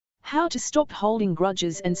How to stop holding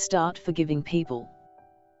grudges and start forgiving people.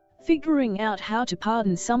 Figuring out how to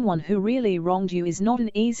pardon someone who really wronged you is not an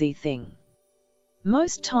easy thing.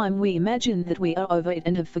 Most time we imagine that we are over it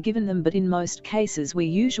and have forgiven them, but in most cases we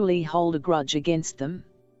usually hold a grudge against them.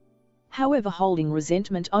 However, holding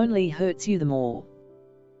resentment only hurts you the more.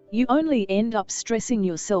 You only end up stressing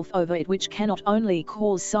yourself over it, which can not only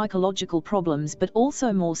cause psychological problems but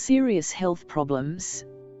also more serious health problems.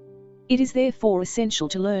 It is therefore essential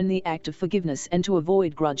to learn the act of forgiveness and to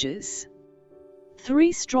avoid grudges.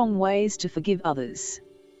 3 strong ways to forgive others.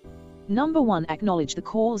 Number 1. Acknowledge the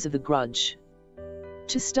cause of the grudge.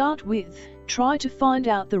 To start with, try to find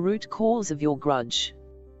out the root cause of your grudge.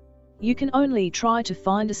 You can only try to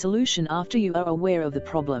find a solution after you are aware of the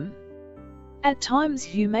problem. At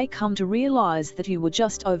times you may come to realize that you were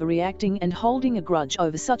just overreacting and holding a grudge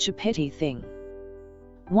over such a petty thing.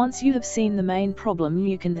 Once you have seen the main problem,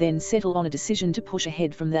 you can then settle on a decision to push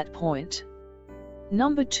ahead from that point.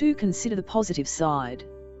 Number 2. Consider the positive side.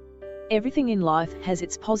 Everything in life has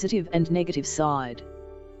its positive and negative side.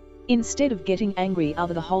 Instead of getting angry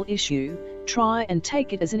over the whole issue, try and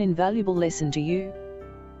take it as an invaluable lesson to you.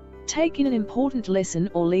 Take in an important lesson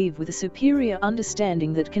or leave with a superior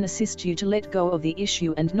understanding that can assist you to let go of the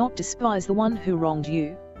issue and not despise the one who wronged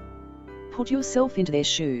you. Put yourself into their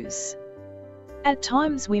shoes. At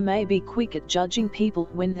times we may be quick at judging people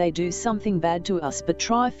when they do something bad to us, but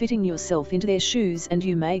try fitting yourself into their shoes and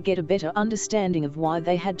you may get a better understanding of why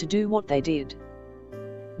they had to do what they did.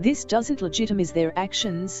 This doesn't legitimize their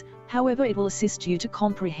actions, however it will assist you to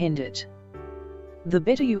comprehend it. The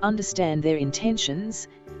better you understand their intentions,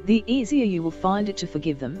 the easier you will find it to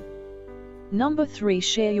forgive them. Number 3.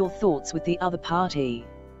 Share your thoughts with the other party.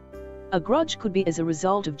 A grudge could be as a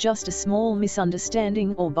result of just a small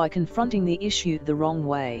misunderstanding or by confronting the issue the wrong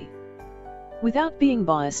way. Without being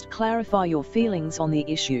biased, clarify your feelings on the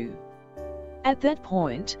issue. At that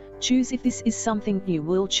point, choose if this is something you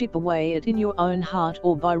will chip away at in your own heart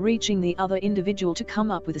or by reaching the other individual to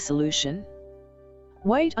come up with a solution.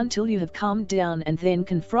 Wait until you have calmed down and then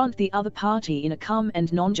confront the other party in a calm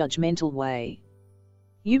and non-judgmental way.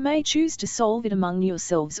 You may choose to solve it among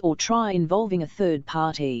yourselves or try involving a third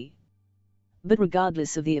party. But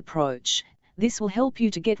regardless of the approach, this will help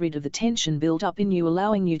you to get rid of the tension built up in you,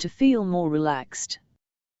 allowing you to feel more relaxed.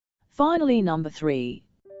 Finally, number 3.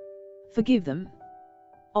 Forgive them.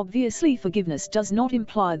 Obviously, forgiveness does not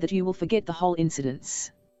imply that you will forget the whole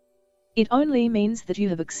incidents. It only means that you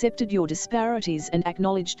have accepted your disparities and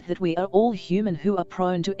acknowledged that we are all human who are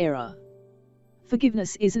prone to error.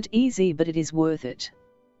 Forgiveness isn't easy, but it is worth it.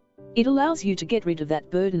 It allows you to get rid of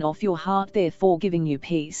that burden off your heart, therefore giving you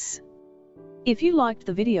peace. If you liked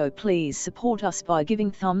the video, please support us by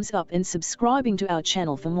giving thumbs up and subscribing to our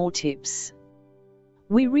channel for more tips.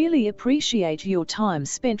 We really appreciate your time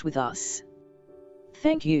spent with us.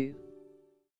 Thank you.